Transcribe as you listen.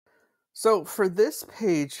So for this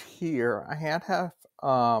page here, I had to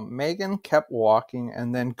have Megan kept walking,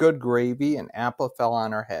 and then good gravy, an apple fell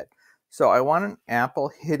on her head. So I want an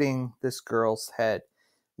apple hitting this girl's head.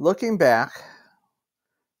 Looking back,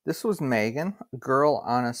 this was Megan, a girl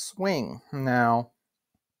on a swing. Now,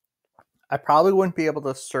 I probably wouldn't be able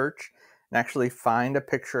to search and actually find a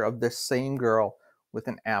picture of this same girl with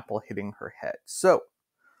an apple hitting her head. So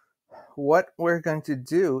what we're going to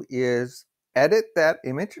do is edit that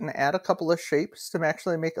image and add a couple of shapes to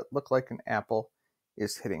actually make it look like an apple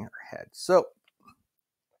is hitting her head. So,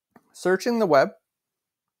 searching the web,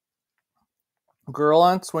 girl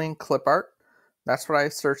on swing clip art. That's what I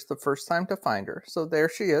searched the first time to find her. So there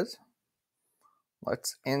she is.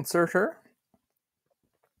 Let's insert her.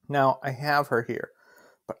 Now I have her here,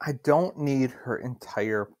 but I don't need her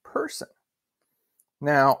entire person.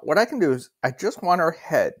 Now, what I can do is I just want her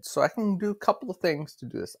head, so I can do a couple of things to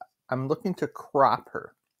do this. I'm looking to crop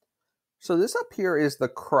her. So this up here is the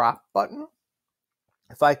crop button.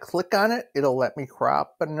 If I click on it, it'll let me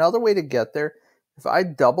crop. But another way to get there, if I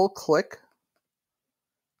double click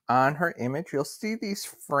on her image, you'll see these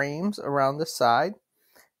frames around the side.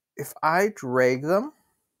 If I drag them,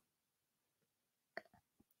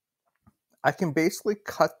 I can basically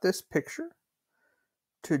cut this picture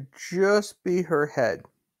to just be her head.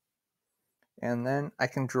 And then I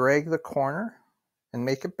can drag the corner and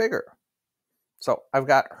make it bigger. So I've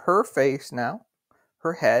got her face now,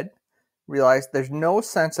 her head. Realize there's no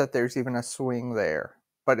sense that there's even a swing there,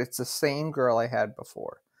 but it's the same girl I had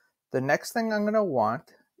before. The next thing I'm going to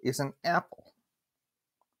want is an apple.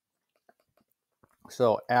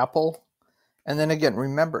 So apple, and then again,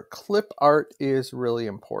 remember, clip art is really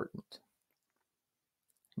important.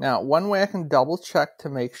 Now, one way I can double check to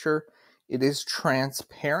make sure it is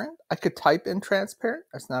transparent, I could type in transparent,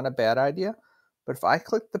 that's not a bad idea, but if I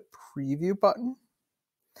click the preview button,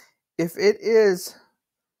 if it is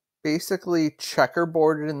basically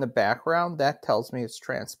checkerboarded in the background, that tells me it's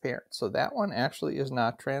transparent. So that one actually is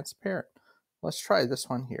not transparent. Let's try this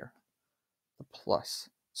one here, the plus.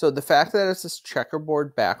 So the fact that it's this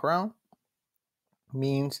checkerboard background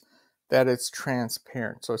means that it's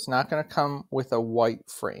transparent. So it's not going to come with a white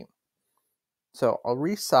frame. So I'll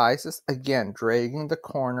resize this. Again, dragging the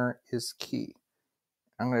corner is key.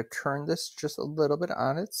 I'm going to turn this just a little bit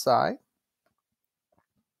on its side.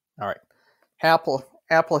 All right,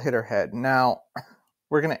 apple hit her head. Now,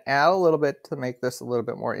 we're going to add a little bit to make this a little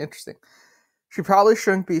bit more interesting. She probably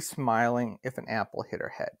shouldn't be smiling if an apple hit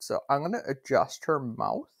her head. So I'm going to adjust her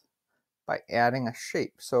mouth by adding a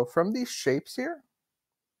shape. So from these shapes here,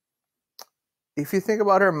 if you think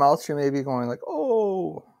about her mouth, she may be going like,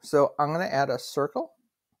 oh. So I'm going to add a circle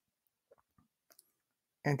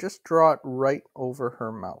and just draw it right over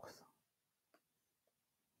her mouth.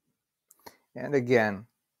 And again,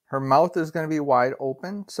 her mouth is going to be wide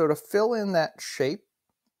open. So to fill in that shape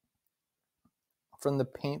from the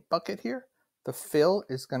paint bucket here, the fill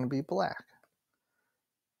is going to be black.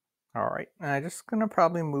 All right, and I'm just going to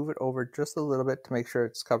probably move it over just a little bit to make sure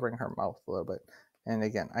it's covering her mouth a little bit. And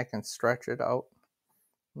again, I can stretch it out.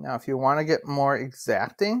 Now, if you want to get more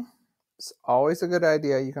exacting, it's always a good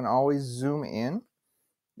idea. You can always zoom in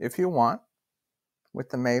if you want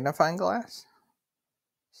with the magnifying glass.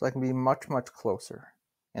 So I can be much, much closer.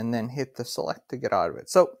 And then hit the select to get out of it.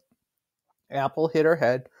 So apple hit her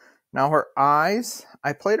head. Now her eyes,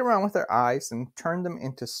 I played around with her eyes and turned them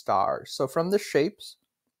into stars. So from the shapes,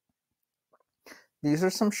 these are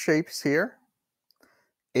some shapes here.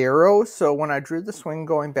 Arrows, so when I drew the swing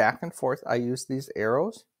going back and forth, I used these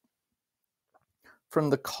arrows. From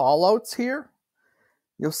the callouts here,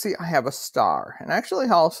 you'll see I have a star. And actually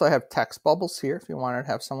I also have text bubbles here if you wanted to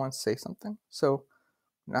have someone say something. So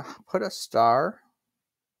now put a star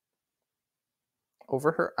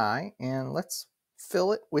over her eye, and let's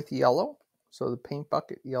fill it with yellow. So the paint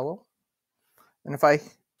bucket yellow. And if I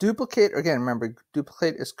duplicate, again, remember,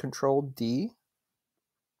 duplicate is Control D.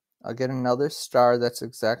 I'll get another star that's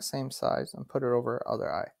exact same size and put it over her other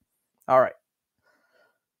eye. All right.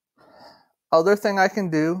 Other thing I can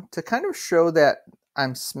do to kind of show that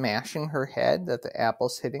I'm smashing her head, that the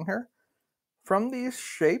apple's hitting her, from these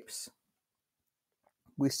shapes,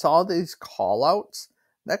 we saw these callouts.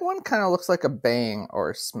 That one kind of looks like a bang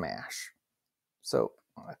or a smash. So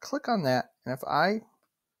I click on that, and if I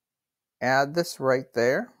add this right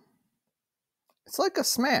there, it's like a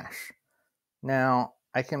smash. Now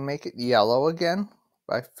I can make it yellow again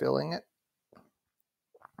by filling it.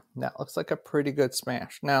 That looks like a pretty good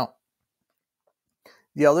smash. Now,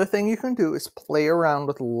 the other thing you can do is play around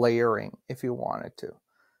with layering if you wanted to.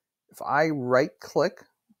 If I right click,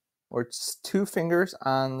 or it's 2 fingers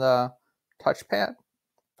on the touchpad,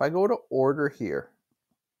 if if I go to order here,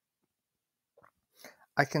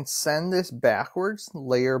 I can send this backwards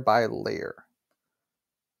layer by layer.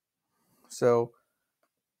 So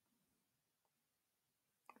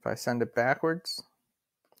if I send it backwards,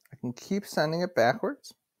 I can keep sending it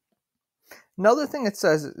backwards. Another thing it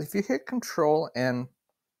says is if you hit Control and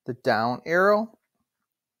the down arrow,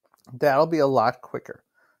 that'll be a lot quicker.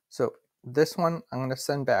 So this one I'm going to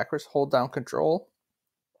send backwards, hold down Control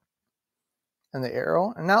and the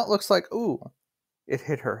arrow, and now it looks like, ooh, it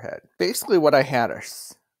hit her head. Basically what I had are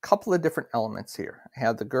a couple of different elements here. I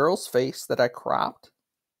had the girl's face that I cropped.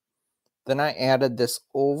 Then I added this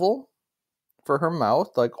oval for her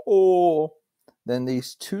mouth, like, oh. Then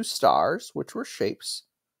these two stars, which were shapes.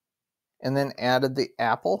 And then added the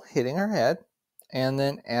apple hitting her head. And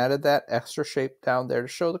then added that extra shape down there to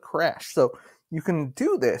show the crash. So you can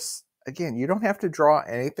do this. Again, you don't have to draw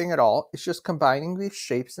anything at all. It's just combining these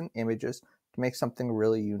shapes and images to make something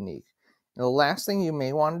really unique. And the last thing you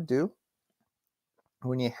may want to do,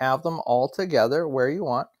 when you have them all together where you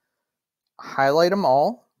want, highlight them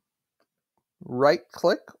all, right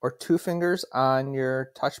click or two fingers on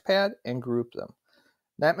your touchpad and group them.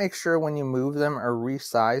 That makes sure when you move them or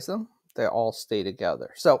resize them, they all stay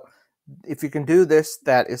together. So if you can do this,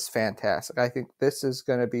 that is fantastic. I think this is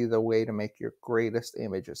going to be the way to make your greatest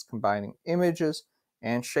images. Combining images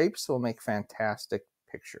and shapes will make fantastic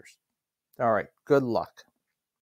pictures. All right, good luck.